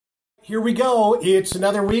Here we go. It's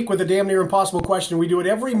another week with a damn near impossible question. We do it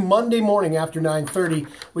every Monday morning after 9:30.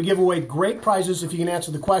 We give away great prizes if you can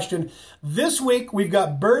answer the question. This week, we've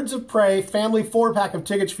got Birds of Prey family 4-pack of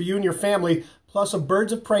tickets for you and your family, plus a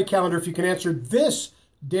Birds of Prey calendar if you can answer this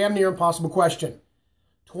damn near impossible question.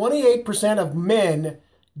 28% of men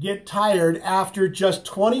get tired after just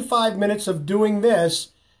 25 minutes of doing this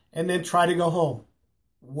and then try to go home.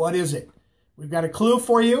 What is it? We've got a clue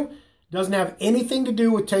for you. Doesn't have anything to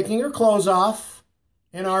do with taking your clothes off.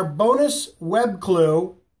 And our bonus web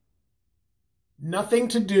clue, nothing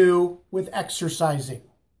to do with exercising.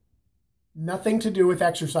 Nothing to do with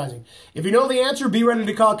exercising. If you know the answer, be ready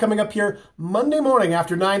to call coming up here Monday morning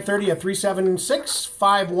after 9:30 at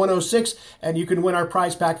 376-5106. And you can win our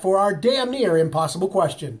prize pack for our damn near impossible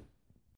question.